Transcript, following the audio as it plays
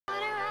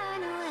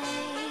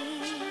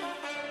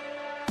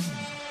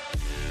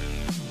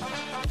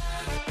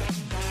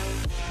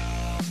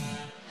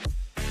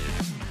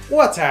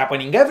What's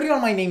happening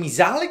everyone, my name is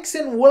Alex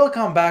and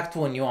welcome back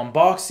to a new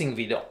unboxing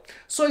video.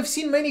 So I've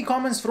seen many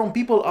comments from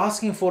people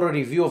asking for a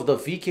review of the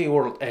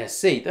VKWORLD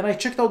S8 and I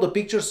checked out the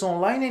pictures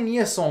online, and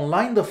yes,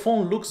 online the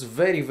phone looks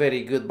very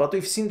good, but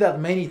we've seen that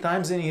many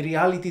times and in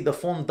reality the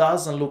phone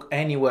doesn't look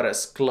anywhere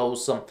as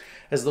close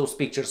as those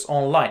pictures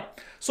online.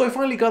 So I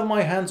finally got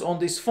my hands on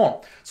this phone.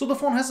 So the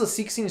phone has a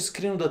 6-inch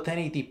screen with a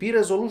 1080p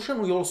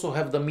resolution. We also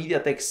have the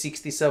MTK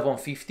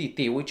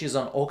 6750T, which is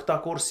an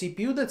octa-core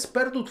CPU that's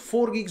paired with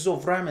 4 gigs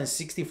of RAM and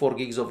 64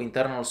 gigs of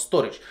internal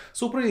storage.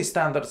 So pretty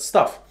standard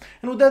stuff.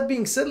 And with that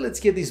being said, let's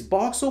get this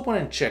box open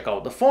and check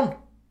out the phone.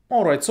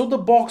 Alright, so the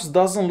box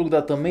doesn't look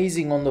that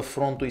amazing. On the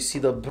front we see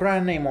the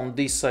brand name, on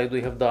this side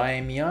we have the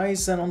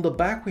IMEIs, and on the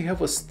back we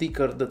have a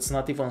sticker that's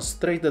not even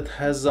straight that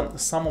has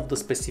some of the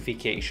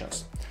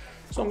specifications.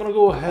 So I'm gonna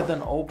go ahead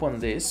and open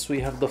this.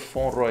 We have the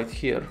phone right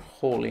here,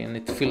 holy, and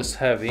it feels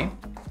heavy.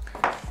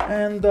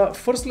 And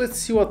first let's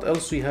see what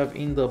else we have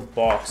in the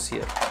box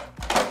here.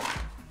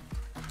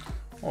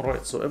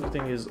 Alright, so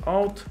everything is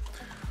out.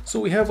 So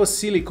we have a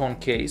silicone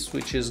case,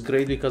 which is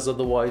great because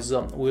otherwise we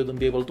wouldn't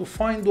be able to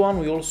find one.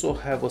 We also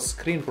have a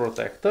screen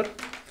protector.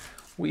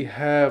 We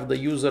have the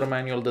user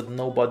manual that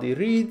nobody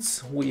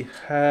reads. We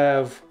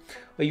have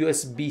a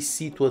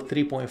USB-C to a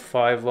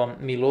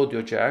 3.5mm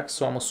audio jack,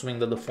 so I'm assuming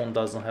that the phone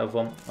doesn't have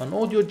an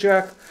audio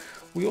jack.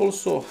 We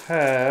also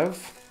have,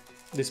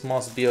 this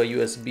must be a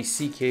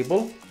USB-C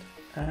cable,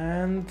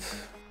 and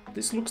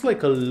this looks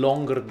like a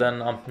longer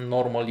than a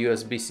normal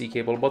USB-C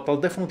cable, but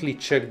I'll definitely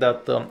check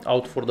that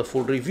out for the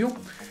full review.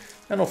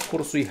 And of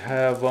course we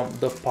have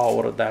the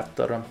power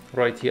adapter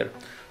right here.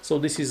 So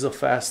this is a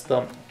fast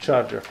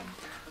charger.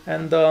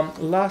 And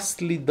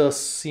lastly, the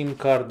SIM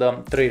card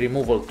tray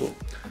removal tool.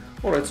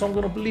 Alright, so I'm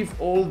gonna leave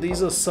all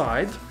these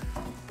aside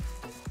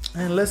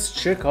and let's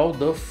check out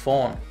the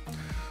phone.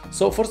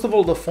 So first of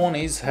all, the phone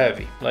is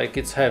heavy, like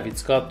it's heavy,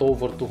 it's got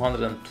over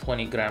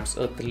 220 grams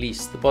at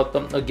least, but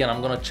again,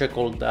 I'm gonna check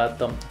all that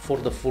for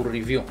the full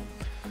review.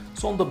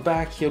 So on the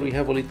back here we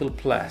have a little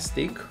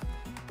plastic,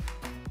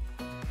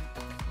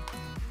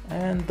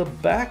 and the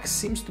back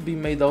seems to be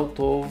made out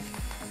of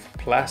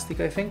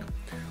plastic, I think.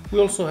 We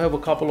also have a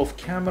couple of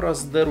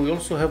cameras there. We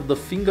also have the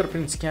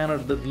fingerprint scanner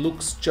that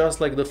looks just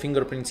like the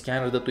fingerprint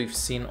scanner that we've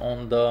seen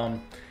on the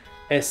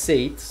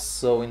S8,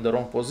 so in the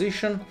wrong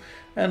position.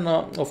 And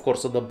of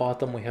course at the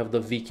bottom we have the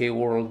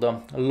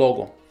VKWORLD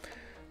logo.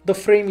 The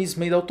frame is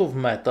made out of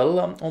metal.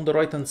 On the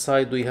right hand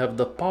side we have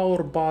the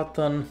power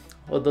button.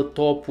 At the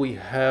top we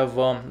have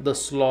the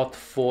slot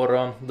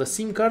for the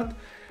SIM card.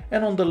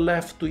 And on the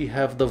left we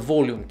have the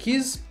volume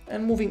keys,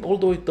 and moving all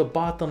the way to the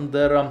bottom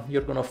there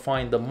you're gonna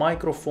find the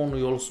microphone.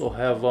 We also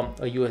have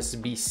a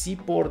USB-C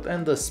port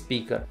and a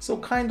speaker, so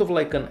kind of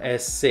like an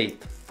S8.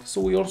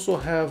 So we also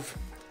have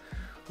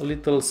a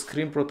little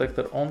screen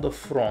protector on the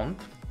front,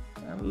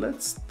 and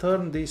let's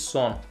turn this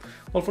on.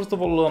 Well, first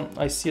of all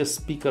I see a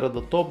speaker at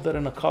the top there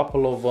and a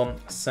couple of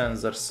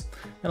sensors,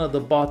 and at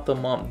the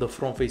bottom the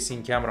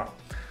front-facing camera.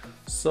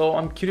 So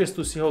I'm curious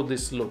to see how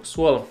this looks.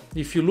 Well,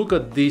 if you look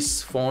at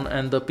this phone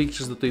and the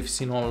pictures that we've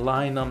seen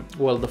online,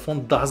 well, the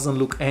phone doesn't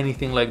look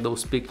anything like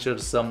those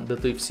pictures that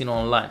we've seen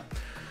online.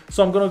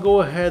 So I'm gonna go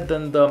ahead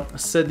and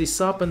set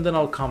this up, and then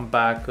I'll come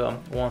back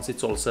once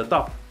it's all set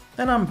up.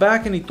 And I'm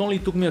back, and it only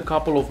took me a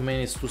couple of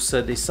minutes to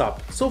set this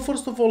up. So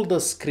first of all, the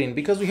screen,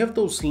 because we have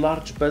those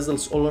large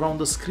bezels all around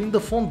the screen, the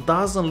phone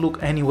doesn't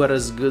look anywhere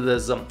as good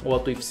as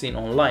what we've seen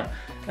online.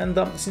 And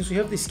since we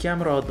have this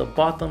camera at the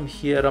bottom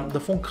here, the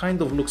phone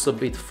kind of looks a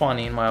bit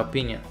funny in my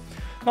opinion.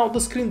 Now the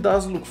screen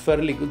does look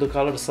fairly good, the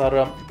colors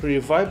are pretty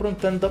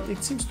vibrant, and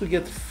it seems to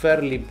get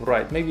fairly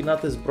bright. Maybe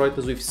not as bright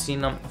as we've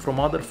seen from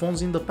other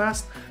phones in the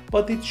past,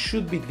 but it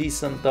should be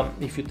decent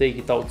if you take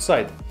it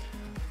outside.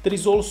 There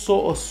is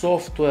also a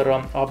software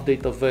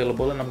update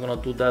available, and I'm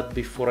gonna do that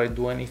before I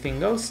do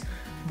anything else.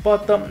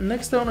 But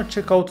next I wanna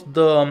check out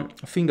the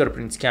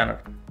fingerprint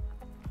scanner.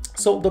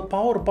 So the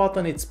power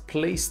button, it's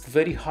placed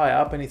very high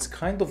up and it's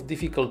kind of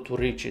difficult to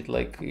reach it,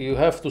 like you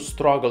have to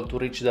struggle to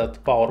reach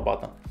that power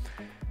button.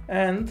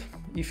 And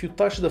if you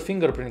touch the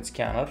fingerprint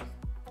scanner,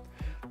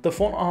 the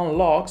phone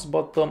unlocks,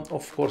 but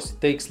of course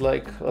it takes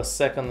like a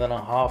second and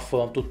a half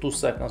to 2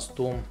 seconds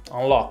to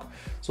unlock.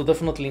 So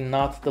definitely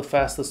not the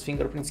fastest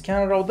fingerprint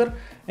scanner out there,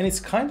 and it's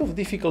kind of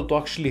difficult to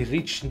actually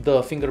reach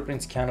the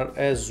fingerprint scanner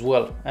as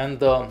well, and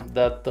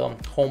that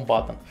home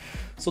button.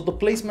 So the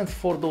placement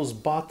for those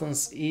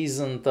buttons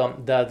isn't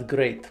that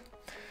great.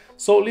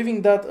 So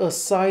leaving that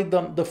aside,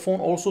 the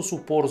phone also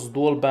supports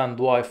dual band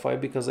Wi-Fi,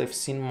 because I've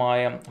seen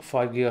my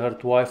 5 GHz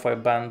Wi-Fi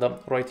band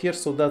right here,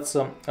 so that's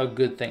a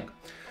good thing.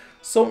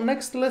 So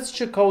next let's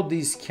check out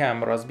these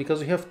cameras, because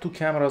we have 2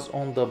 cameras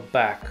on the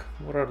back.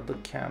 Where are the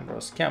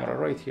cameras? Camera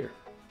right here.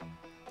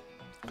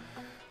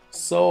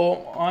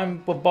 So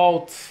I'm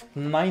about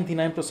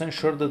 99%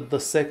 sure that the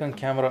second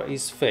camera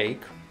is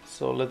fake.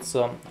 So let's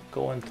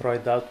go and try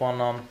that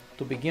one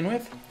to begin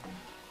with.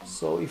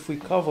 So if we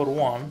cover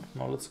one,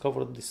 now let's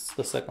cover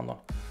the second one.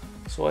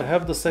 So I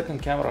have the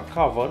second camera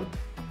covered,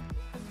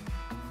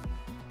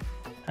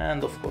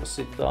 and of course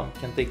it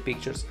can take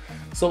pictures.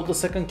 So the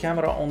second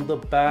camera on the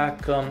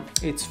back,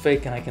 it's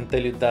fake, and I can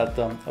tell you that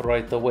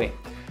right away.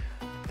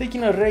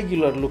 Taking a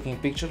regular looking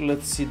picture,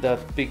 let's see that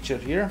picture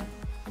here.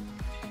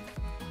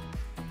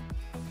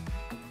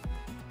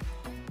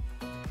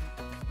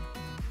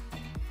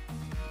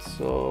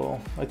 So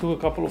I took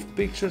a couple of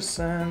pictures,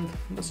 and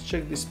let's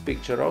check this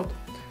picture out.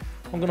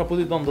 I'm gonna put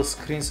it on the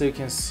screen so you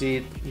can see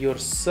it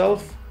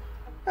yourself.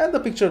 And the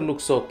picture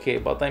looks okay,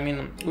 but I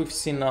mean, we've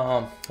seen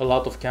a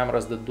lot of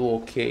cameras that do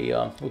okay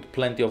with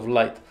plenty of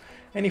light.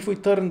 And if we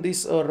turn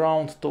this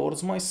around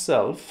towards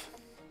myself,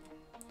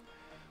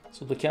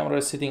 so the camera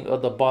is sitting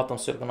at the bottom,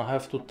 so you're gonna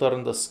have to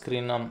turn the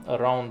screen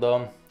around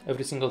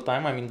every single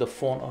time, I mean the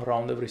phone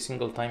around every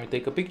single time you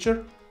take a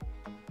picture.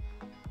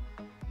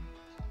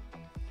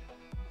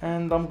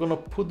 And I'm gonna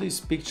put these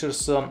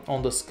pictures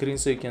on the screen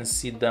so you can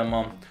see them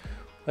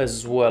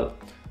as well.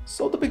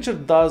 So the picture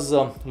does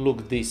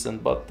look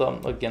decent, but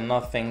again,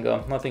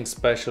 nothing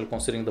special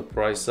considering the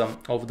price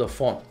of the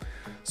phone.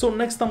 So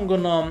next I'm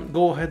gonna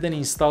go ahead and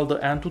install the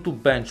Antutu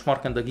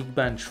benchmark and the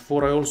Geekbench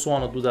 4. I also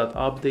want to do that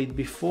update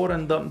before,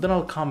 and then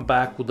I'll come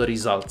back with the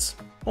results.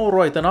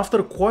 Alright, and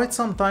after quite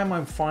some time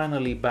I'm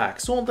finally back.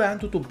 So on the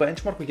Antutu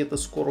benchmark we get a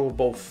score of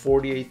about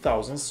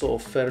 48,000, so a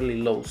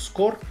fairly low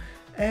score.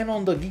 And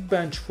on the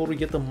Geekbench 4 we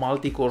get a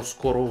multi-core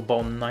score of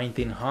about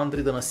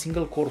 1900 and a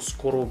single core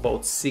score of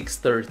about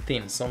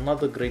 613. So not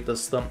the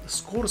greatest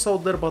scores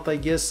out there, but I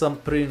guess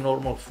pretty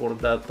normal for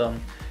that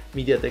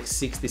MediaTek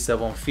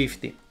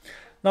 6750.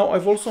 Now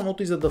I've also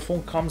noticed that the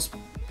phone comes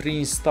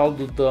pre-installed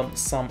with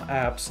some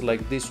apps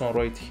like this one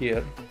right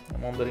here.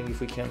 I'm wondering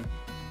if we can,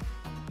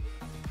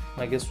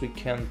 I guess we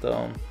can't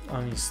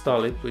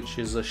uninstall it, which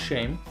is a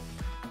shame.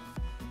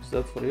 Is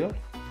that for real?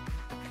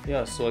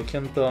 Yeah, so I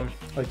can't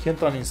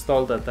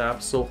uninstall that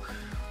app. So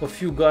a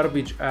few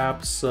garbage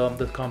apps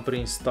that come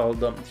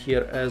pre-installed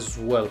here as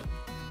well.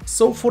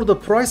 So for the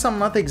price, I'm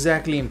not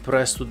exactly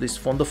impressed with this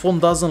phone. The phone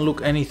doesn't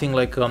look anything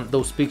like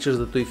those pictures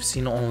that we've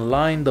seen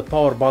online. The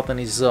power button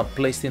is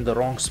placed in the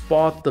wrong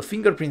spot. The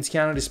fingerprint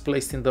scanner is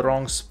placed in the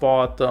wrong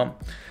spot.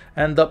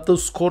 And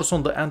those scores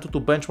on the Antutu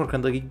benchmark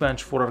and the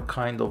Geekbench 4 are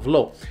kind of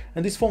low.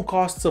 And this phone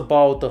costs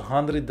about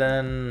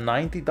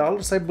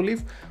 $190, I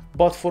believe.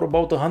 But for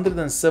about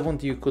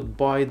 170 you could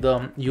buy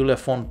the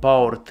Ulefone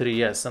Power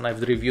 3S, and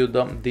I've reviewed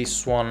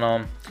this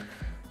one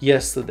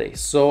yesterday.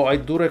 So I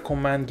do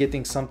recommend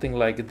getting something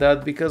like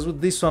that, because with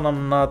this one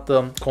I'm not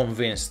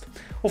convinced.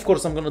 Of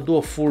course I'm gonna do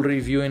a full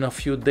review in a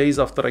few days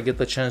after I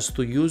get a chance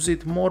to use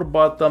it more,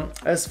 but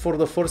as for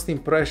the first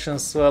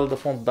impressions, well, the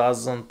phone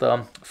doesn't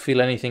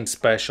feel anything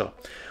special.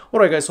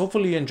 Alright guys,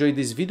 hopefully you enjoyed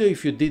this video.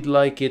 If you did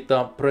like it,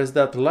 press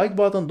that like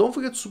button, don't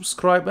forget to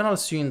subscribe, and I'll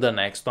see you in the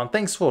next one.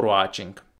 Thanks for watching.